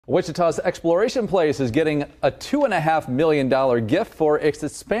Wichita's Exploration Place is getting a $2.5 million gift for its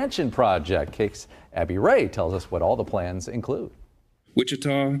expansion project. KAKE's Abby Wray tells us what all the plans include.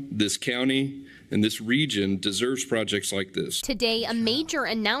 Wichita, this county, and this region deserves projects like this. Today, a major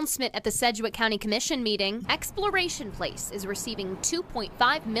announcement at the Sedgwick County Commission meeting. Exploration Place is receiving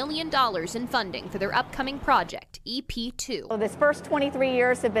 $2.5 million in funding for their upcoming project, EP2. So this first 23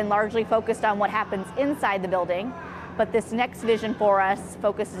 years have been largely focused on what happens inside the building, but this next vision for us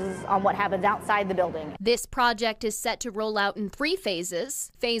focuses on what happens outside the building. This project is set to roll out in 3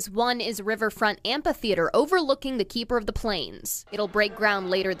 phases. Phase 1 is a riverfront amphitheater overlooking the Keeper of the Plains. It'll break ground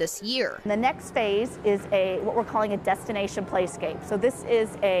later this year. The next phase is what we're calling a destination playscape. So this is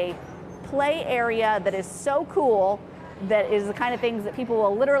a play area that is so cool that is the kind of things that people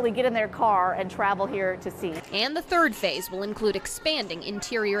will literally get in their car and travel here to see. And the 3rd phase will include expanding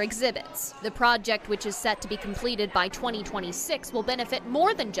interior exhibits. The project, which is set to be completed by 2026, will benefit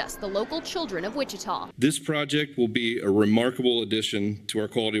more than just the local children of Wichita. This project will be a remarkable addition to our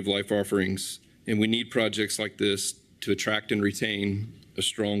quality of life offerings, and we need projects like this to attract and retain a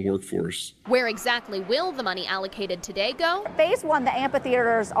strong workforce. Where exactly will the money allocated today go? Phase 1, the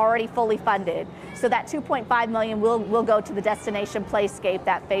amphitheater is already fully funded, so that $2.5 million will go to the destination playscape,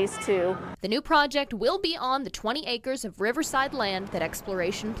 that phase 2. The new project will be on the 20 acres of riverside land that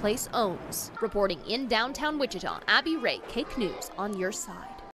Exploration Place owns. Reporting in downtown Wichita, Abby Wray, KAKE News on your side.